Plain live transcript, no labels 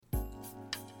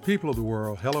People of the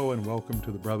world, hello and welcome to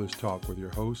the Brothers Talk with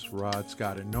your hosts, Rod,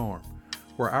 Scott, and Norm,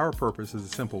 where our purpose is a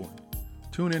simple one.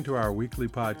 Tune into our weekly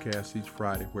podcast each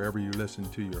Friday wherever you listen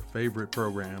to your favorite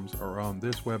programs or on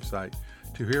this website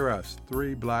to hear us,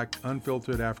 three black,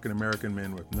 unfiltered African-American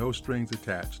men with no strings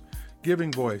attached,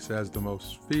 giving voice as the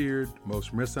most feared,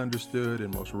 most misunderstood,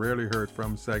 and most rarely heard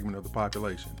from segment of the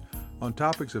population on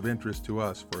topics of interest to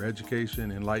us for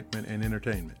education, enlightenment, and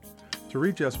entertainment. To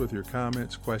reach us with your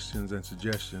comments, questions, and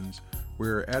suggestions,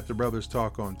 we're at The Brothers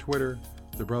Talk on Twitter,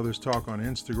 The Brothers Talk on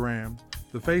Instagram,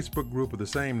 the Facebook group of the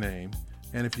same name,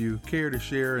 and if you care to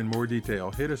share in more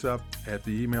detail, hit us up at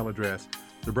the email address,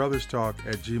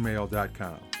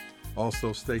 thebrotherstalk@gmail.com.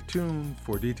 Also, stay tuned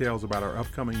for details about our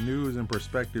upcoming News and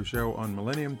Perspective show on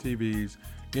Millennium TV's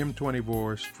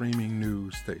M24 streaming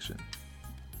news station.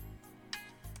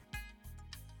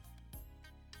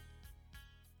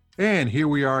 And here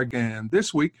we are again.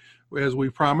 This week, as we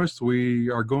promised,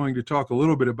 we are going to talk a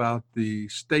little bit about the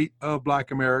state of Black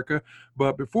America.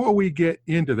 But before we get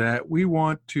into that, we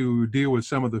want to deal with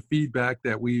some of the feedback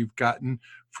that we've gotten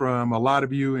from a lot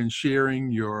of you in sharing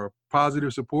your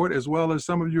positive support as well as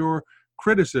some of your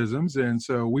criticisms. And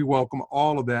so we welcome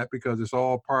all of that because it's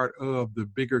all part of the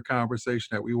bigger conversation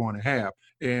that we want to have.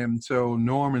 And so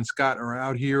Norm and Scott are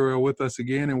out here with us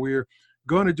again, and we're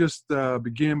going to just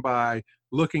begin by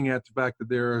looking at the fact that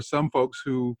there are some folks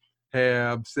who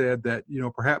have said that,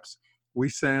 perhaps we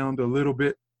sound a little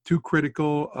bit too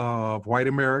critical of white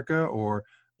America, or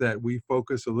that we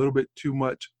focus a little bit too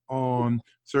much on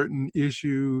certain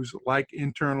issues like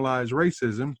internalized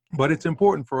racism. But it's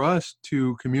important for us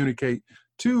to communicate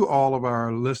to all of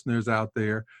our listeners out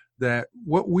there that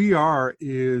what we are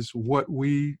is what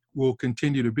we will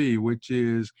continue to be, which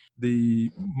is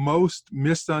the most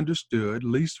misunderstood,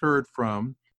 least heard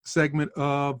from segment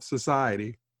of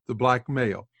society, the Black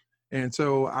male. And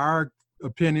so our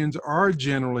opinions are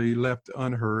generally left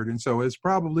unheard. And so it's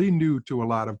probably new to a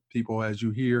lot of people as you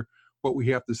hear what we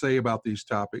have to say about these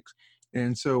topics.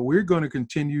 And so we're going to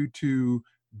continue to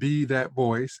be that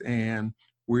voice, and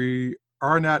we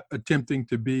are not attempting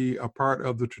to be a part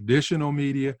of the traditional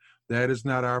media. That is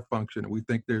not our function. We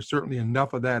think there's certainly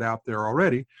enough of that out there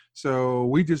already. So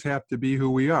we just have to be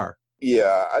who we are.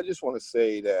 Yeah, I just want to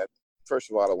say that, first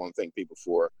of all, I want to thank people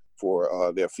for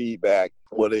their feedback,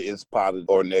 whether it's positive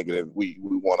or negative. We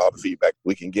want all the feedback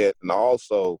we can get. And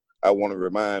also, I want to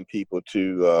remind people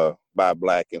to buy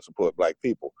Black and support Black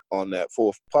people. On that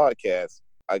fourth podcast,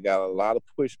 I got a lot of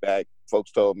pushback.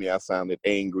 Folks told me I sounded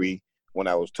angry when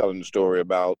I was telling the story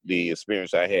about the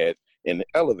experience I had in the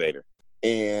elevator.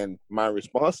 And my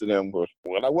response to them was,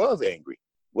 well, I was angry.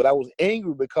 But I was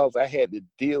angry because I had to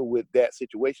deal with that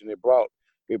situation. It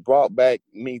brought back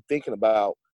me thinking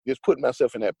about just putting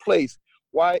myself in that place.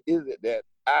 Why is it that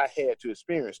I had to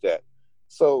experience that?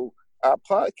 So our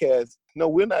podcast, no,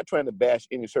 we're not trying to bash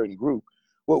any certain group.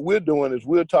 What we're doing is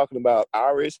we're talking about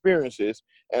our experiences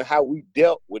and how we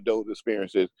dealt with those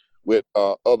experiences with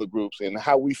other groups and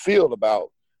how we feel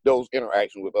about those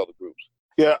interactions with other groups.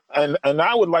 Yeah, and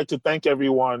I would like to thank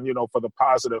everyone, for the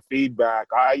positive feedback.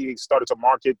 I started to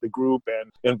market the group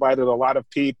and invited a lot of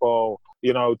people,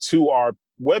 to our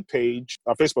webpage,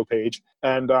 our Facebook page.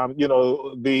 And,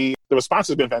 the response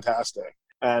has been fantastic.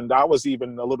 And I was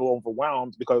even a little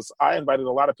overwhelmed because I invited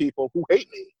a lot of people who hate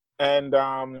me. And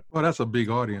well, that's a big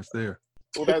audience there.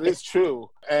 Well, that is true.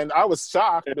 And I was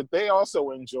shocked that they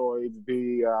also enjoyed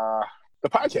the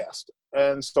podcast.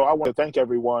 And so I want to thank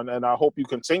everyone, and I hope you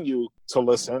continue to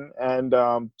listen. And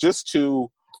just to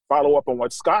follow up on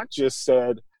what Scott just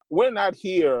said, we're not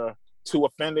here to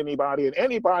offend anybody, and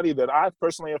anybody that I've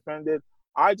personally offended,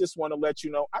 I just want to let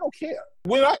you know, I don't care.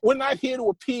 We're not here to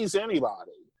appease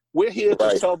anybody. We're here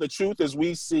to tell the truth as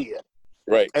we see it.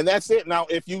 Right. And that's it. Now,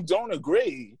 if you don't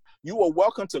agree, you are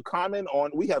welcome to comment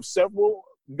on, we have several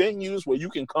venues where you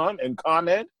can come and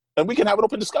comment, and we can have an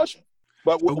open discussion.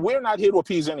 But we're not here to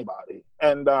appease anybody.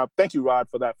 And thank you, Rod,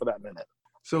 for that minute.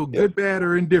 So good, bad,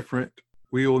 or indifferent,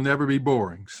 we will never be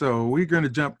boring. So we're going to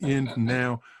jump in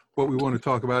now what we want to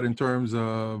talk about in terms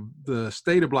of the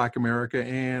state of Black America.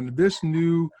 And this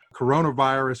new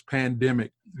coronavirus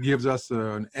pandemic gives us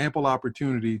an ample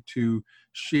opportunity to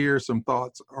share some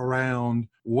thoughts around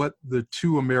what the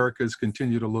two Americas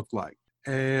continue to look like.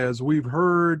 As we've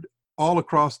heard all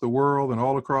across the world and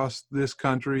all across this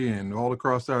country and all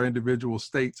across our individual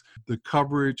states, the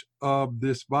coverage of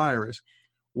this virus.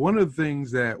 One of the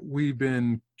things that we've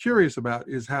been curious about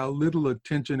is how little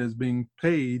attention is being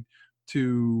paid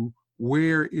to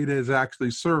where it has actually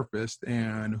surfaced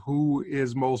and who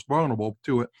is most vulnerable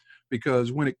to it.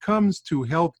 Because when it comes to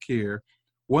healthcare,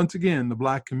 once again, the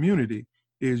Black community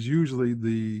is usually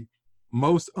the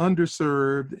most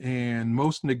underserved and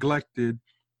most neglected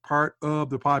part of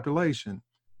the population.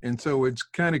 And so it's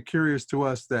kind of curious to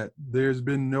us that there's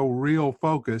been no real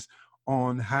focus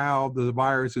on how the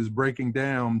virus is breaking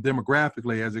down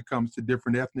demographically as it comes to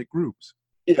different ethnic groups.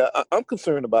 Yeah, I'm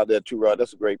concerned about that too, Rod.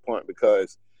 That's a great point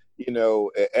because,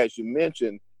 as you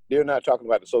mentioned, they're not talking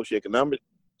about the socioeconomic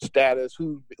status,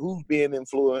 who's being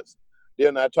influenced.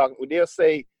 They're not talking. They'll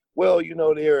say, well,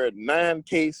 there are 9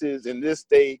 cases in this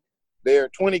state, there are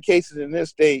 20 cases in this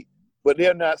state, but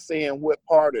they're not saying what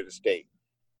part of the state.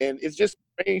 And it's just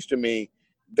strange to me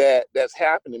that that's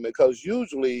happening because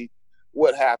usually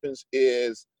what happens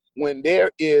is when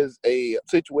there is a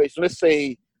situation, let's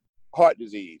say heart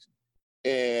disease,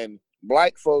 and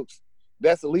black folks,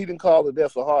 that's the leading cause of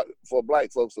death for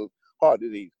black folks of heart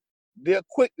disease. They're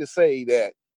quick to say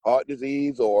that heart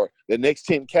disease or the next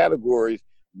 10 categories,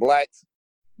 blacks,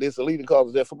 this is the leading cause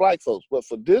of death for black folks. But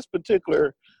for this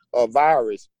particular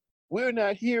virus, we're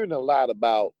not hearing a lot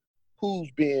about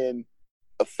who's being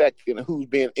affected and who's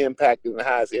being impacted and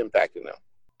how it's impacting them.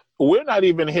 We're not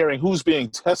even hearing who's being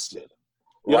tested.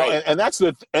 Right. And that's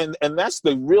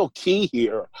the real key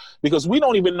here, because we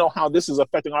don't even know how this is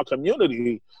affecting our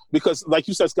community because, like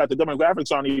you said, Scott, the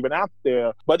demographics aren't even out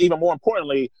there. But even more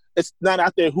importantly, it's not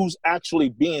out there who's actually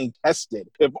being tested.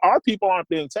 If our people aren't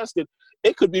being tested,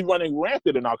 it could be running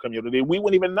rampant in our community. We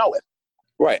wouldn't even know it.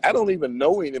 Right. I don't even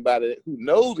know anybody who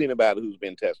knows anybody who's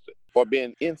been tested or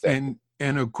been infected.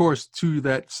 And of course, to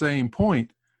that same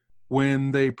point,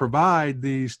 when they provide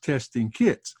these testing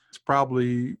kits, it's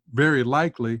probably very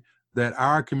likely that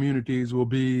our communities will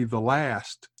be the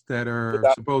last that are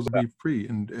supposed to be free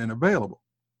and available.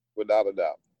 Without a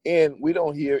doubt. And we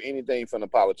don't hear anything from the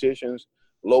politicians,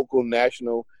 local,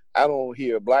 national. I don't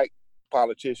hear black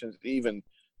politicians even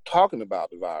talking about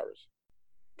the virus.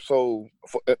 So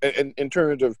in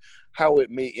terms of how it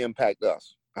may impact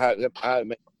us, how it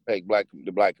may impact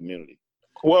the black community.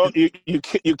 Well, you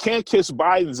can't kiss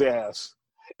Biden's ass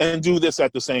and do this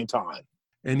at the same time.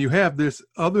 And you have this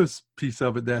other piece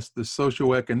of it that's the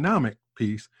socioeconomic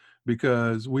piece,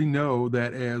 because we know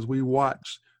that as we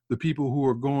watch the people who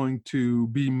are going to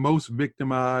be most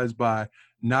victimized by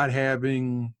not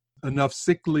having enough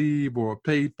sick leave or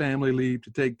paid family leave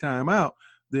to take time out,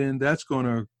 then that's going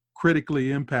to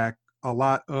critically impact a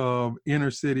lot of inner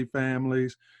city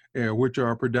families, which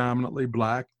are predominantly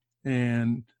black.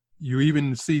 And you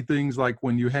even see things like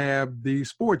when you have these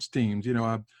sports teams,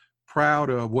 I'm proud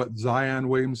of what Zion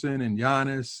Williamson and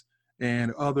Giannis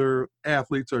and other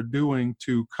athletes are doing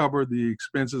to cover the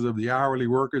expenses of the hourly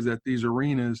workers at these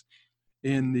arenas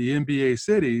in the NBA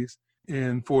cities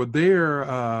and for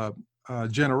their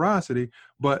generosity.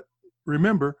 But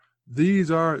remember, these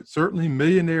are certainly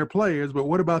millionaire players, but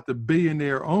what about the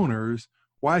billionaire owners?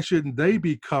 Why shouldn't they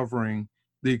be covering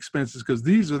the expenses? Because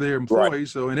these are their employees. Right.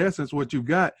 So in essence, what you've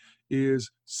got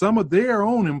is some of their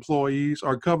own employees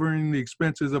are covering the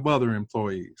expenses of other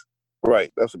employees.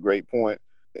 Right. That's a great point.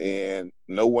 And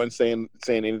no one's saying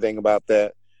anything about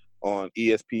that on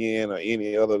ESPN or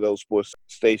any other of those sports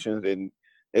stations. And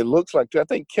it looks like, I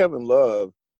think Kevin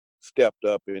Love stepped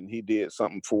up and he did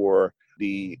something for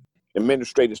the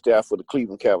administrative staff for the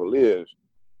Cleveland Cavaliers.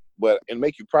 But it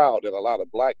makes you proud that a lot of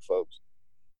black folks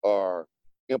are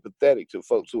empathetic to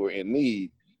folks who are in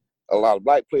need. A lot of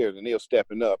black players, and they're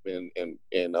stepping up and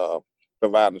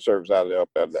providing service out of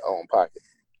their own pocket.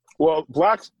 Well,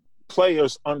 black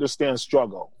players understand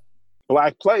struggle.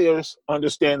 Black players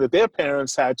understand that their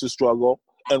parents had to struggle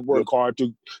and work hard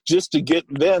to get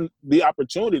them the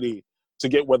opportunity to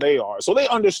get where they are. So they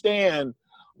understand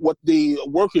what the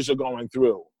workers are going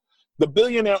through. The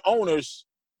billionaire owners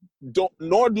do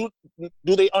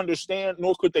they understand,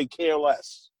 nor could they care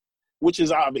less, which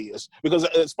is obvious. Because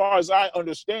as far as I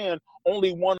understand,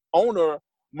 only one owner,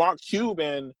 Mark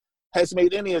Cuban, has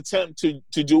made any attempt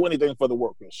to do anything for the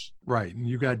workers. Right. And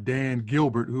you got Dan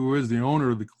Gilbert, who is the owner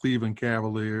of the Cleveland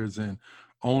Cavaliers and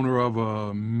owner of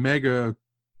a mega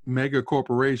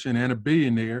corporation and a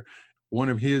billionaire. One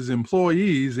of his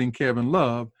employees in Kevin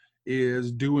Love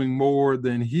is doing more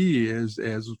than he is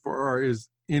as far as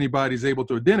anybody's able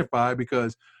to identify,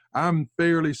 because I'm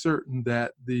fairly certain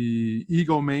that the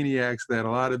egomaniacs that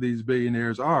a lot of these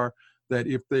billionaires are, that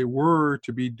if they were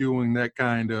to be doing that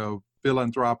kind of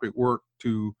philanthropic work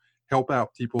to help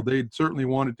out people, they'd certainly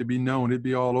want it to be known. It'd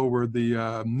be all over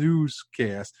the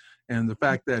newscast. And the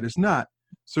fact that it's not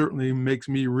certainly makes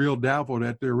me real doubtful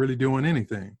that they're really doing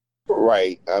anything.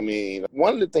 Right. I mean,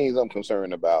 one of the things I'm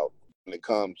concerned about when it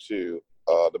comes to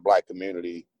the black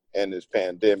community and this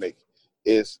pandemic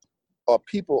is, are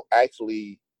people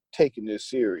actually taking this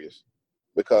serious?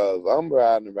 because I'm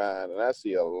riding around and I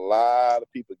see a lot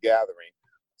of people gathering.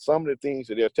 Some of the things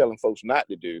that they're telling folks not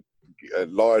to do,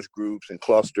 large groups and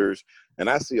clusters, and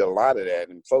I see a lot of that.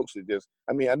 And folks are just,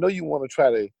 I mean, I know you want to try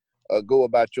to go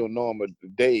about your normal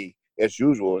day as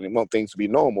usual and you want things to be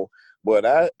normal, but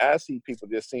I see people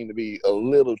just seem to be a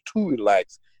little too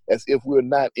relaxed, as if we're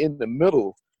not in the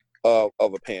middle of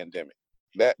a pandemic.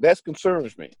 That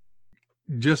concerns me.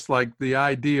 Just like the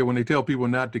idea when they tell people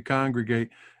not to congregate,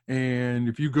 and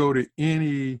if you go to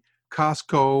any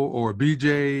Costco or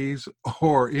BJ's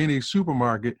or any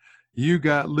supermarket, you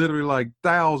got literally like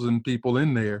 1,000 people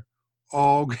in there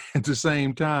all at the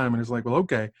same time. And it's like, well,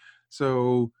 okay,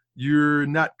 so you're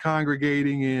not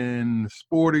congregating in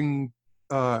sporting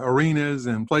arenas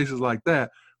and places like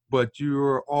that, but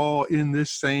you're all in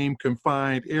this same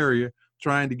confined area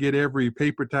trying to get every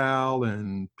paper towel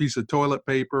and piece of toilet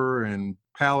paper and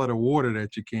pallet of water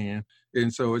that you can.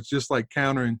 And so it's just like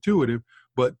counterintuitive.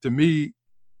 But to me,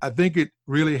 I think it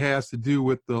really has to do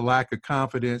with the lack of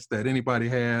confidence that anybody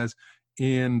has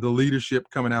in the leadership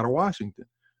coming out of Washington,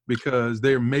 because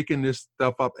they're making this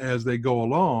stuff up as they go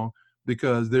along,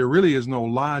 because there really is no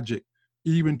logic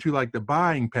even to like the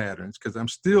buying patterns, because I'm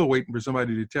still waiting for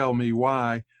somebody to tell me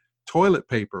why toilet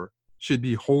paper should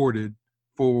be hoarded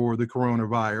for the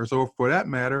coronavirus, or for that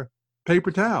matter,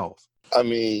 paper towels. I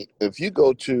mean, if you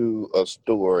go to a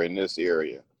store in this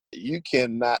area, you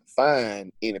cannot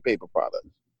find any paper products,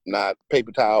 not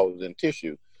paper towels and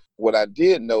tissue. What I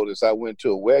did notice, I went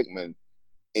to a Wegman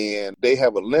and they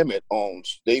have a limit on,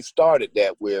 they've started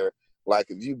that where, like,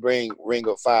 if you ring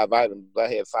up 5 items, I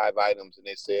had 5 items and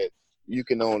they said, you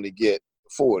can only get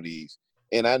 4 of these.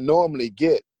 And I normally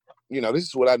get, this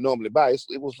is what I normally buy.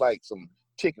 It was like some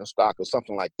chicken stock or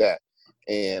something like that.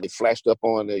 And it flashed up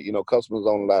on the, customers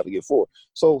only allowed to get 4.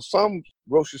 So some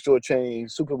grocery store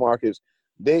chains, supermarkets,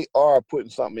 they are putting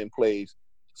something in place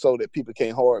so that people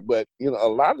can't hoard. But, a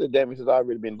lot of the damage has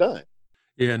already been done.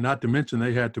 Yeah, not to mention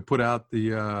they had to put out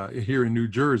here in New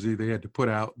Jersey, they had to put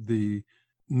out the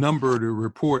number to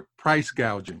report price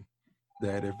gouging,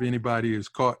 that if anybody is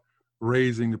caught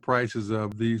raising the prices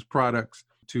of these products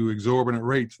to exorbitant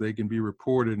rates, they can be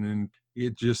reported. And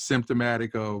it's just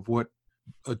symptomatic of what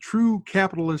a true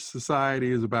capitalist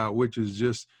society is about, which is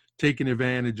just taking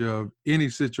advantage of any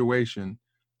situation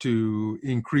to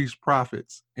increase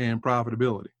profits and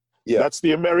profitability. Yeah, that's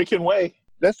the American way.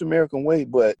 That's the American way.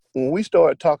 But when we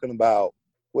start talking about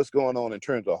what's going on in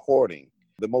terms of hoarding,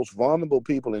 the most vulnerable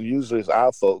people, and usually it's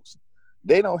our folks,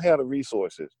 they don't have the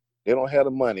resources. They don't have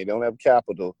the money. They don't have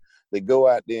capital. They go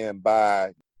out there and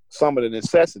buy some of the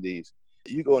necessities.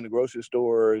 You go in the grocery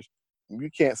stores, you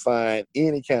can't find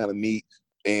any kind of meat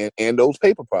and those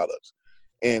paper products.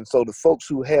 And so the folks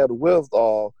who have the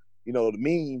wherewithal, the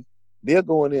means, they're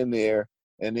going in there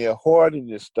and they're hoarding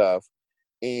this stuff.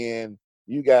 And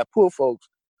you got poor folks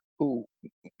who,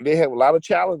 they have a lot of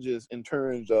challenges in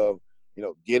terms of,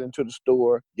 getting to the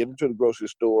store, getting to the grocery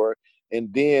store.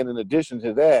 And then in addition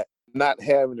to that, not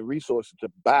having the resources to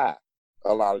buy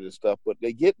a lot of this stuff, but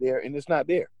they get there and it's not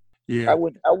there. Yeah. I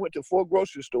went to 4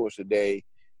 grocery stores today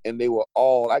and they were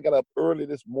I got up early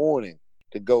this morning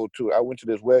I went to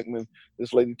this Wegman.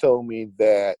 This lady told me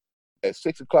that at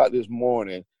 6:00 this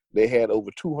morning, they had over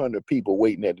 200 people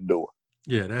waiting at the door.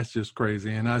 Yeah, that's just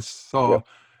crazy. And I saw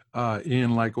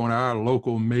in like one of our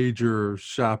local major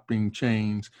shopping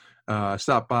chains, I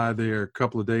stopped by there a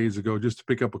couple of days ago just to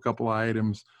pick up a couple of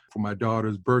items for my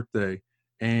daughter's birthday.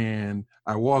 And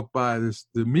I walked by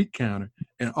the meat counter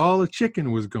and all the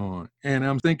chicken was gone. And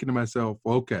I'm thinking to myself,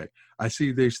 okay, I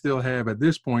see they still have, at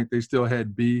this point, they still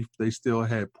had beef, they still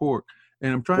had pork.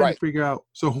 And I'm trying to figure out,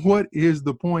 so what is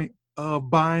the point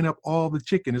of buying up all the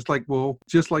chicken? It's like, well,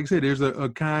 just like I said, there's a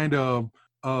kind of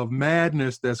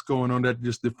madness that's going on that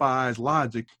just defies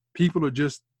logic. People are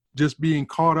just being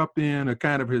caught up in a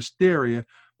kind of hysteria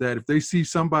that if they see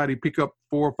somebody pick up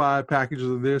 4 or 5 packages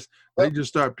of this, they just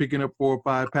start picking up 4 or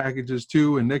 5 packages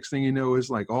too. And next thing you know,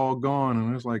 it's like all gone.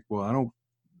 And it's like, well,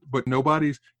 but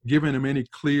nobody's giving them any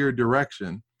clear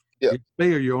direction. Yeah. It's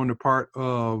failure on the part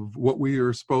of what we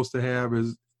are supposed to have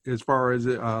as far as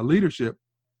leadership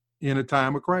in a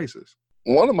time of crisis.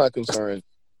 One of my concerns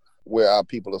where our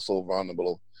people are so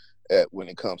vulnerable when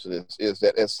it comes to this is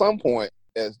that at some point,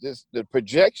 the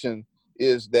projection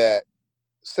is that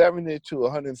 70 to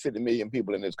 150 million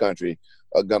people in this country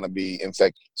are going to be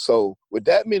infected. So with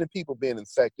that many people being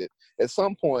infected, at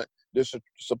some point, the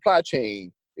supply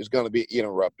chain is going to be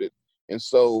interrupted. And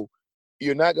so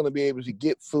you're not going to be able to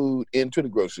get food into the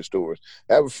grocery stores.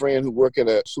 I have a friend who works at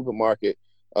a supermarket,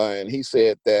 and he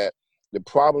said that the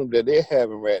problem that they're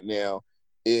having right now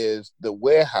is the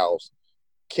warehouse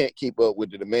can't keep up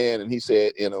with the demand. And he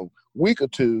said in a week or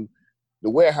two, the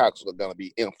warehouses are going to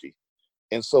be empty.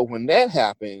 And so when that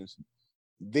happens,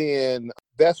 then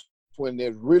that's when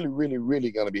there's really, really,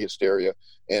 really going to be hysteria,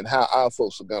 and how our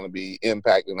folks are going to be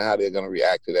impacted and how they're going to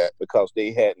react to that because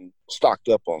they hadn't stocked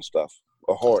up on stuff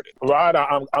or hoarded. Rod,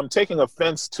 I'm taking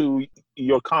offense to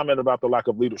your comment about the lack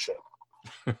of leadership.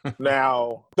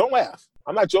 Now, don't laugh.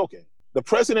 I'm not joking. The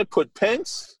president put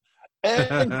Pence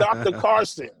and Dr.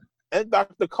 Carson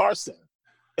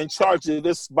in charge of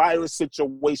this virus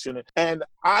situation, and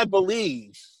I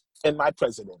believe in my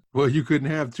president. Well, you couldn't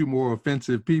have two more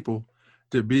offensive people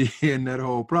to be in that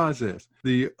whole process.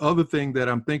 The other thing that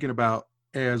I'm thinking about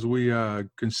as we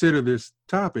consider this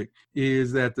topic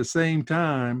is that at the same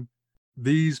time,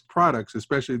 these products,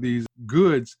 especially these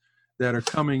goods that are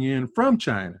coming in from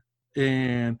China,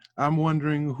 and I'm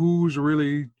wondering who's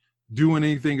really doing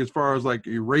anything as far as like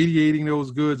irradiating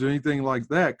those goods or anything like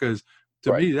that, because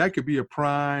to me, that could be a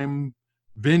prime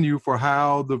venue for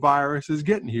how the virus is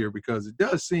getting here, because it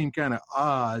does seem kind of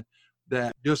odd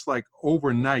that just like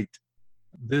overnight,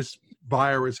 this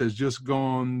virus has just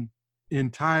gone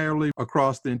entirely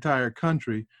across the entire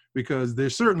country, because there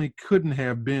certainly couldn't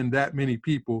have been that many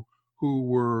people who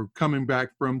were coming back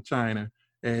from China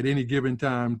at any given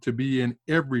time to be in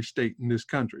every state in this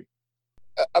country.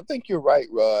 I think you're right,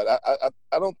 Rod.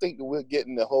 I don't think that we're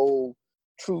getting the whole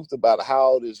truth about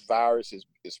how this virus is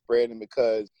spreading,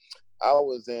 because I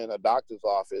was in a doctor's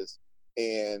office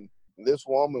and this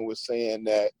woman was saying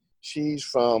that she's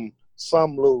from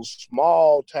some little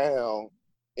small town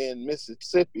in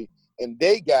Mississippi and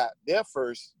they got their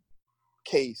first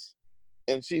case.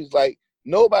 And she's like,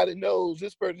 nobody knows.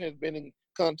 This person has been in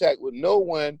contact with no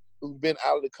one who's been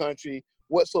out of the country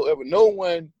whatsoever. No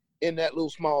one in that little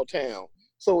small town.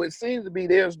 So it seems to be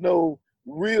there's no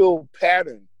real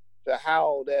pattern to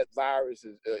how that virus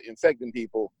is infecting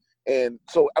people. And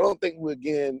so I don't think we're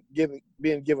being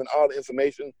given all the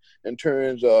information in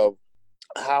terms of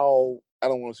how, I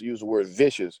don't want to use the word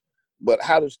vicious, but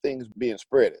how this thing's being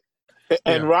spread.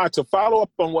 And Rod, to follow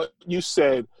up on what you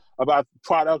said about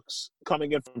products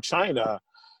coming in from China,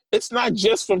 it's not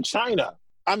just from China.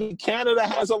 I mean, Canada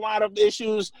has a lot of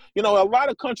issues. You know, a lot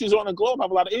of countries on the globe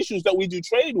have a lot of issues that we do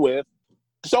trade with.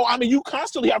 So, I mean, you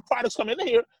constantly have products coming in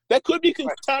here that could be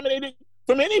contaminated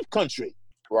from any country.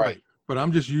 Right. But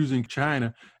I'm just using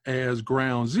China as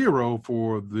ground zero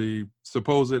for the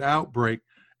supposed outbreak,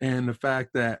 and the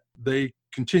fact that they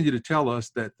continue to tell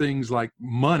us that things like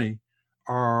money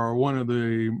are one of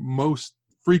the most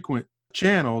frequent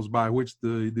channels by which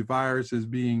the virus is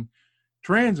being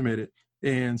transmitted.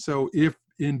 And so if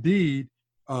indeed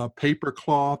paper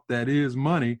cloth that is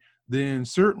money, then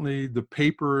certainly the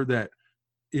paper that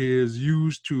is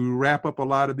used to wrap up a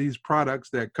lot of these products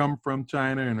that come from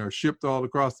China and are shipped all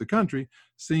across the country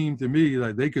seem to me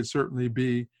like they could certainly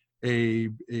be a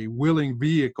willing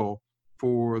vehicle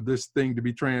for this thing to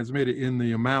be transmitted in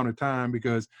the amount of time,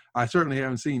 because I certainly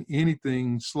haven't seen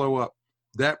anything slow up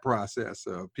that process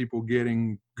of people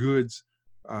getting goods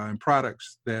and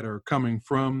products that are coming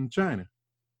from China.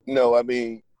 No, I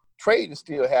mean, trade is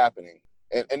still happening.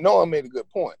 And Noah made a good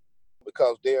point,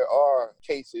 because there are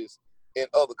cases in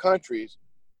other countries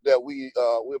that we're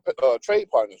trade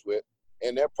partners with,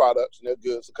 and their products and their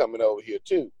goods are coming over here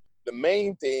too. The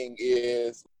main thing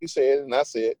is, you said and I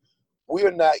said, we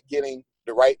are not getting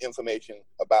the right information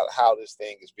about how this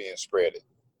thing is being spread.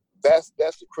 That's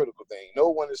the critical thing. No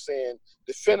one is saying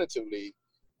definitively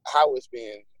how it's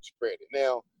being spread.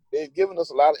 Now, they've given us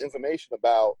a lot of information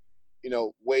about,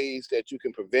 ways that you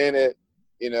can prevent it.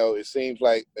 It seems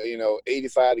like,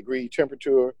 85-degree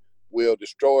temperature will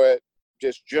destroy it.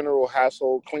 Just general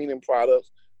household cleaning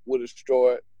products will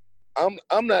destroy it.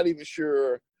 I'm not even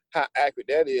sure how accurate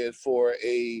that is for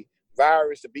a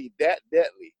virus to be that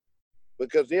deadly,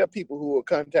 because there are people who are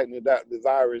contacting the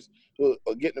virus, who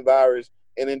are getting the virus,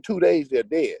 and in 2 days they're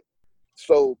dead.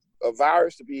 So a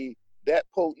virus to be that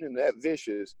potent and that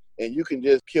vicious, and you can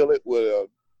just kill it with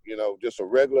just a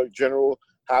regular general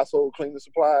household cleaning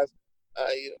supplies,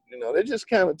 they're just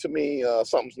kind of, to me,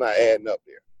 something's not adding up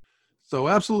there. So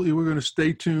absolutely, we're going to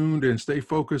stay tuned and stay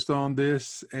focused on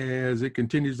this as it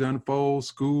continues to unfold.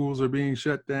 Schools are being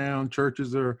shut down.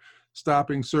 Churches are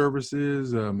stopping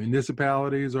services.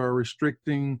 Municipalities are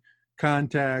restricting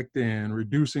contact and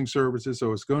reducing services.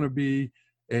 So it's going to be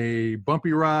a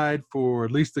bumpy ride for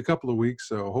at least a couple of weeks.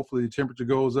 So hopefully the temperature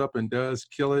goes up and does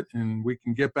kill it and we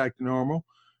can get back to normal.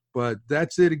 But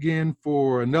that's it again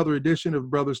for another edition of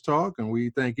Brothers Talk. And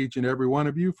we thank each and every one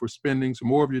of you for spending some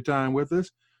more of your time with us.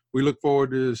 We look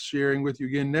forward to sharing with you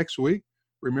again next week.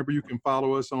 Remember, you can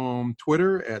follow us on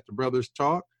Twitter at The Brothers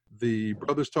Talk. the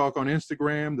Brothers Talk on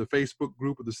Instagram, the Facebook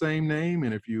group of the same name.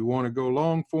 And if you want to go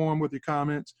long form with your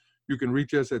comments, you can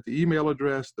reach us at the email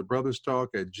address,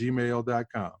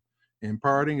 thebrotherstalk@gmail.com. In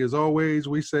parting, as always,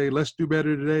 we say, let's do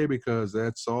better today because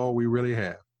that's all we really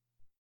have.